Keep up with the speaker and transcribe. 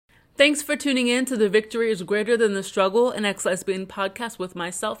Thanks for tuning in to the Victory is Greater Than the Struggle, an ex-lesbian podcast with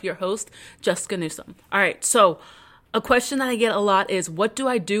myself, your host, Jessica Newsom. All right, so a question that I get a lot is, what do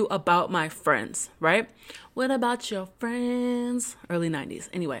I do about my friends, right? What about your friends? Early 90s.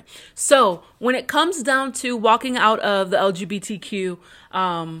 Anyway, so when it comes down to walking out of the LGBTQ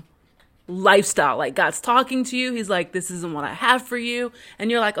lifestyle, like God's talking to you, he's like, this isn't what I have for you.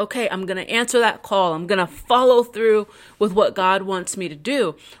 And you're like, okay, I'm going to answer that call. I'm going to follow through with what God wants me to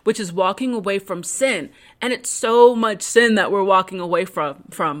do, which is walking away from sin. And it's so much sin that we're walking away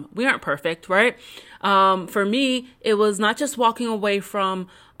from. We aren't perfect, right? For me, it was not just walking away from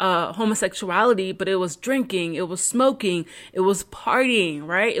homosexuality, but it was drinking, it was smoking, it was partying,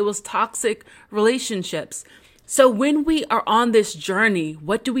 right? It was toxic relationships. So when we are on this journey,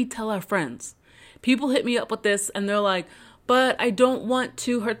 what do we tell our friends? People hit me up with this and they're like, but I don't want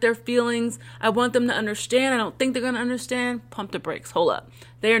to hurt their feelings. I want them to understand. I don't think they're going to understand. Pump the brakes. Hold up.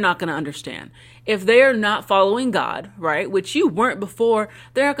 They are not going to understand. If they are not following God, right, which you weren't before,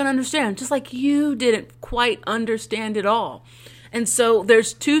 they're not going to understand. Just like you didn't quite understand it all. And so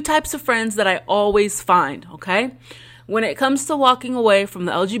there's two types of friends that I always find, okay? When it comes to walking away from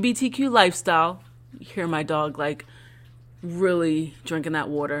the LGBTQ lifestyle, you hear my dog like really drinking that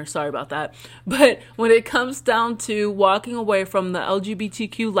water. Sorry about that. But when it comes down to walking away from the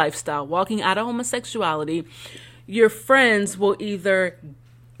LGBTQ lifestyle, walking out of homosexuality, your friends will either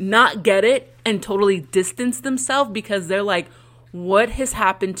not get it and totally distance themselves because they're like, what has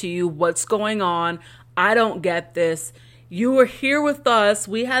happened to you? What's going on? I don't get this. You were here with us.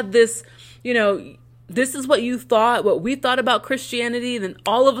 We had this, this is what you thought, what we thought about Christianity. Then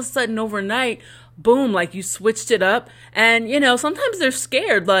all of a sudden overnight, boom, like you switched it up. And, sometimes they're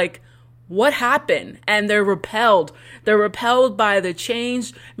scared, like, what happened? And they're repelled. They're repelled by the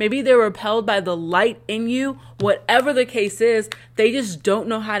change. Maybe they're repelled by the light in you. Whatever the case is, they just don't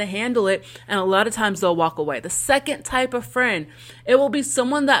know how to handle it. And a lot of times they'll walk away. The second type of friend, it will be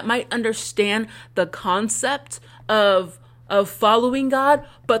someone that might understand the concept of following God,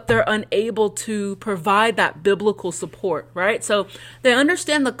 but they're unable to provide that biblical support, right? So they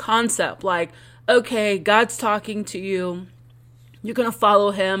understand the concept, like, okay, God's talking to you. You're going to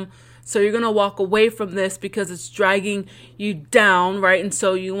follow him. So you're going to walk away from this because it's dragging you down, right? And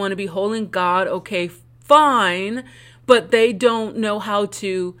so you want to be holding God. Okay, fine. But they don't know how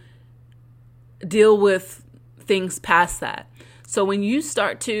to deal with things past that. So when you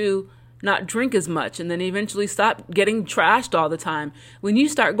start to not drink as much and then eventually stop getting trashed all the time, when you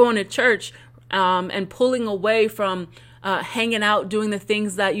start going to church and pulling away from hanging out, doing the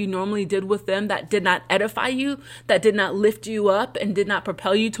things that you normally did with them that did not edify you, that did not lift you up and did not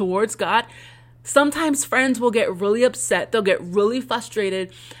propel you towards God, sometimes friends will get really upset. They'll get really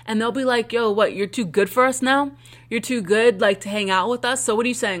frustrated and they'll be like, yo, what, you're too good for us now? You're too good like to hang out with us? So what are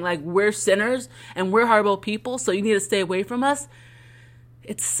you saying? Like, we're sinners and we're horrible people, so you need to stay away from us?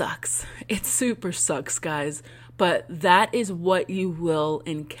 It sucks. It super sucks, guys. But that is what you will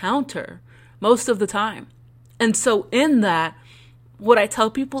encounter most of the time. And so in that, what I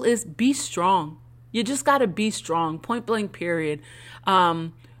tell people is be strong. You just got to be strong, point blank, period.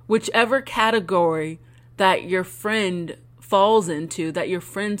 Whichever category that your friend falls into, that your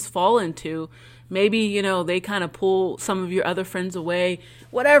friends fall into, maybe, they kind of pull some of your other friends away,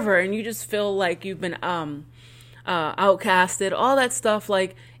 whatever, and you just feel like you've been outcasted, all that stuff.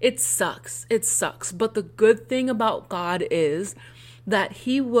 Like, it sucks. It sucks. But the good thing about God is that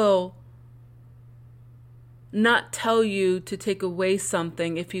he will not tell you to take away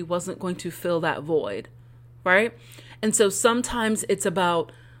something if he wasn't going to fill that void, right? And so sometimes it's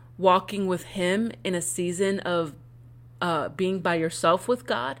about walking with him in a season of being by yourself with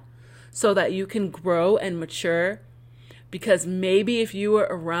God so that you can grow and mature. Because maybe if you were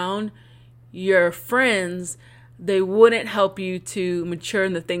around your friends, they wouldn't help you to mature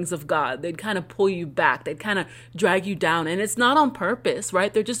in the things of God. They'd kind of pull you back. They'd kind of drag you down. And it's not on purpose,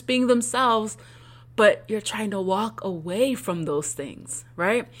 right? They're just being themselves. But you're trying to walk away from those things,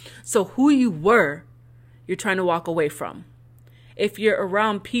 right? So who you were, you're trying to walk away from. If you're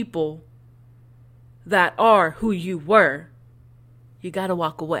around people that are who you were, you got to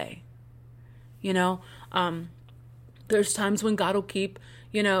walk away. There's times when God will keep,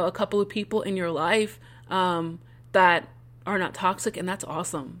 a couple of people in your life that are not toxic, and that's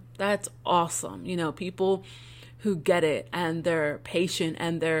awesome. That's awesome. People who get it and they're patient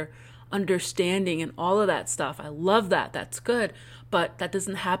and they're understanding and all of that stuff. I love that. That's good. But that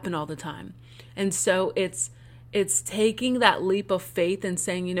doesn't happen all the time. And so it's taking that leap of faith and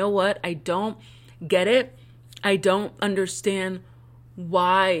saying, you know what? I don't get it. I don't understand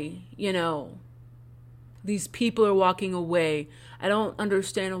why, these people are walking away. I don't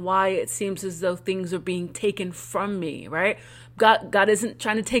understand why it seems as though things are being taken from me, right? God isn't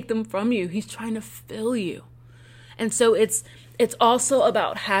trying to take them from you. He's trying to fill you. And so it's also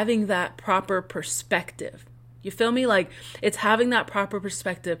about having that proper perspective. You feel me? Like, it's having that proper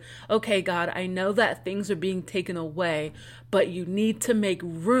perspective. Okay, God, I know that things are being taken away, but you need to make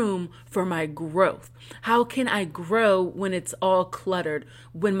room for my growth. How can I grow when it's all cluttered,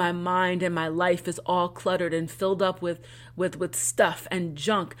 when my mind and my life is all cluttered and filled up with stuff and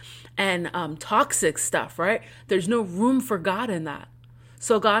junk and toxic stuff, right? There's no room for God in that.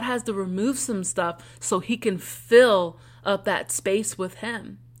 So God has to remove some stuff so he can fill up that space with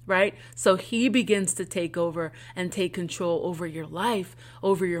him. Right? So he begins to take over and take control over your life,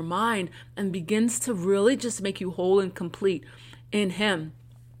 over your mind, and begins to really just make you whole and complete in him.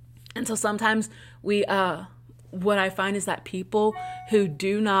 And so sometimes what I find is that people who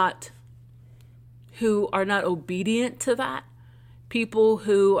are not obedient to that, people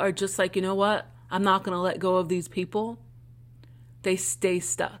who are just like, you know what? I'm not going to let go of these people. They stay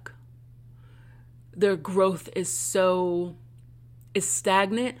stuck. Their growth is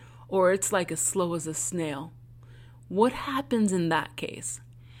stagnant, or it's like as slow as a snail. What happens in that case?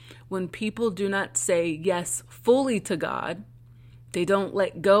 When people do not say yes fully to God, they don't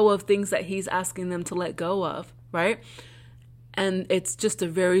let go of things that he's asking them to let go of, right? And it's just a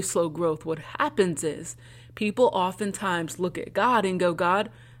very slow growth. What happens is people oftentimes look at God and go, God,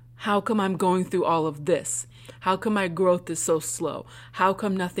 how come I'm going through all of this? How come my growth is so slow? How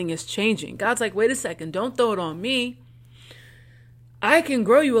come nothing is changing? God's like, wait a second, don't throw it on me. I can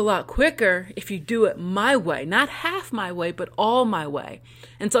grow you a lot quicker if you do it my way, not half my way, but all my way.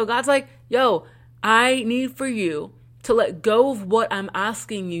 And so God's like, yo, I need for you to let go of what I'm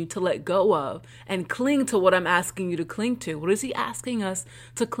asking you to let go of and cling to what I'm asking you to cling to. What is he asking us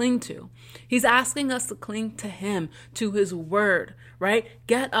to cling to? He's asking us to cling to him, to his word, right?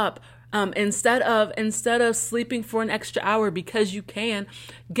 Get up. Instead of sleeping for an extra hour because you can,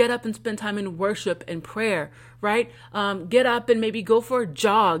 get up and spend time in worship and prayer, right? Get up and maybe go for a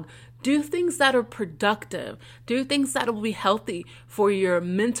jog. Do things that are productive. Do things that will be healthy for your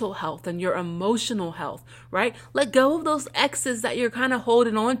mental health and your emotional health, right? Let go of those exes that you're kind of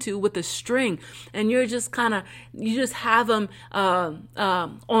holding on to with a string, and you just have them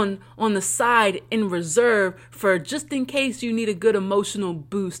on the side in reserve for just in case you need a good emotional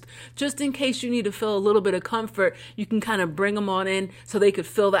boost, just in case you need to feel a little bit of comfort. You can kind of bring them on in so they could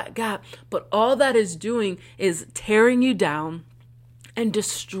fill that gap. But all that is doing is tearing you down and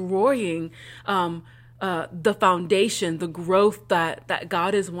destroying the foundation, the growth that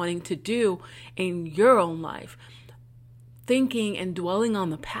God is wanting to do in your own life. Thinking and dwelling on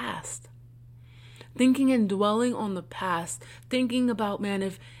the past. Thinking and dwelling on the past. Thinking about, man,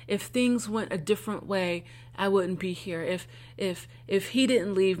 if things went a different way, I wouldn't be here. If he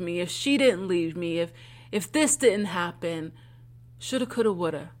didn't leave me, if she didn't leave me, if this didn't happen, shoulda, coulda,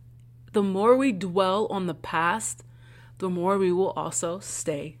 woulda. The more we dwell on the past, the more we will also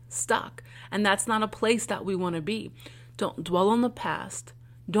stay stuck. And that's not a place that we want to be. Don't dwell on the past.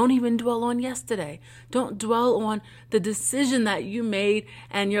 Don't even dwell on yesterday. Don't dwell on the decision that you made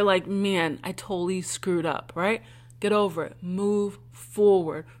and you're like, man, I totally screwed up, right? Get over it. Move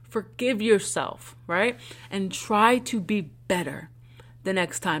forward. Forgive yourself, right? And try to be better the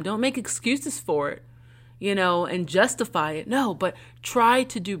next time. Don't make excuses for it, and justify it. No, but try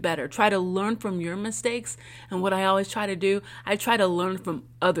to do better. Try to learn from your mistakes. And what I always try to do, I try to learn from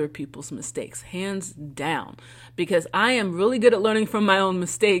other people's mistakes, hands down, because I am really good at learning from my own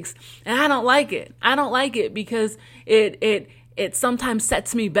mistakes, and I don't like it. I don't like it because it sometimes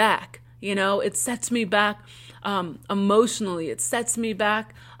sets me back. It sets me back emotionally. It sets me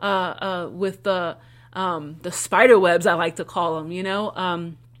back with the spider webs, I like to call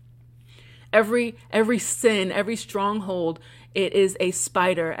them. Every sin, every stronghold, it is a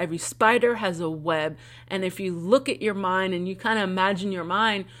spider. Every spider has a web. And if you look at your mind and you kind of imagine your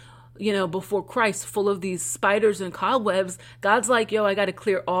mind, before Christ, full of these spiders and cobwebs, God's like, yo, I got to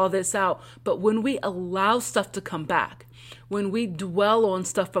clear all this out. But when we allow stuff to come back, when we dwell on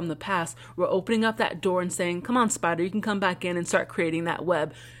stuff from the past, we're opening up that door and saying, come on, spider, you can come back in and start creating that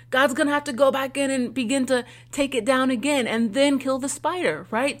web. God's going to have to go back in and begin to take it down again and then kill the spider,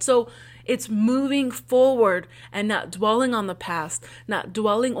 right? So it's moving forward and not dwelling on the past, not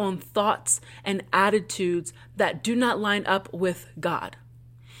dwelling on thoughts and attitudes that do not line up with God.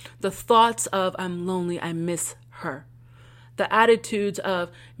 The thoughts of, I'm lonely, I miss her. The attitudes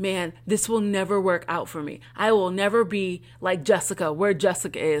of, man, this will never work out for me. I will never be like Jessica, where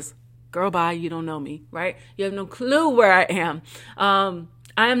Jessica is. Girl, bye, you don't know me, right? You have no clue where I am.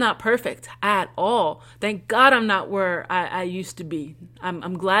 I am not perfect at all. Thank God I'm not where I used to be.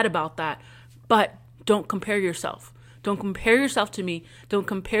 I'm glad about that. But don't compare yourself. Don't compare yourself to me. Don't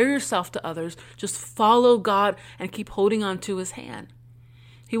compare yourself to others. Just follow God and keep holding on to his hand.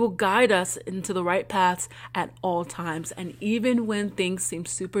 He will guide us into the right paths at all times. And even when things seem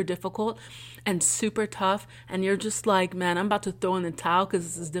super difficult and super tough, and you're just like, man, I'm about to throw in the towel because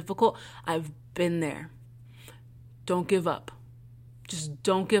this is difficult. I've been there. Don't give up. Just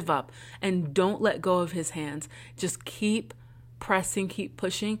don't give up. And don't let go of his hands. Just keep pressing, keep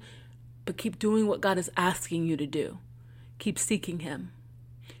pushing, but keep doing what God is asking you to do. Keep seeking him.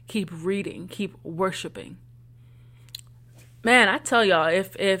 Keep reading. Keep worshiping. Man, I tell y'all,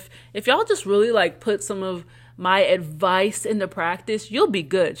 if y'all just really like put some of my advice into practice, you'll be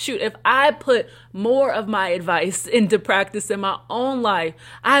good. Shoot, if I put more of my advice into practice in my own life,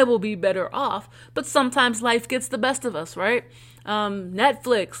 I will be better off. But sometimes life gets the best of us, right?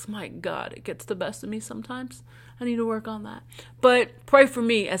 Netflix, my God, it gets the best of me sometimes. I need to work on that. But pray for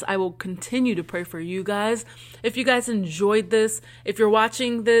me as I will continue to pray for you guys. If you guys enjoyed this, if you're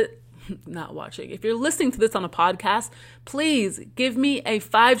watching if you're listening to this on a podcast, please give me a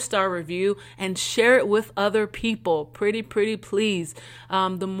 5-star review and share it with other people. Pretty please.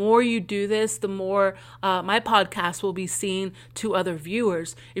 The more you do this, the more my podcast will be seen to other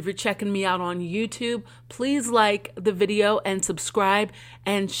viewers. If you're checking me out on YouTube, please like the video and subscribe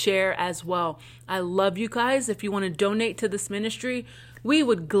and share as well. I love you guys. If you want to donate to this ministry, we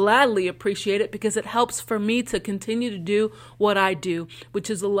would gladly appreciate it because it helps for me to continue to do what I do, which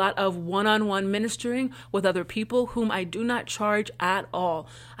is a lot of one-on-one ministering with other people whom I do not charge at all.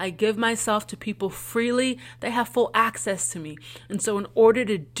 I give myself to people freely. They have full access to me. And so in order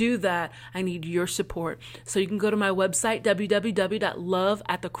to do that, I need your support. So you can go to my website,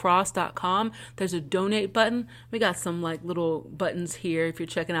 www.loveatthecross.com. There's a donate button. We got some like little buttons here if you're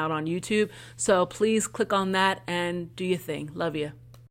checking out on YouTube. So please click on that and do your thing. Love you.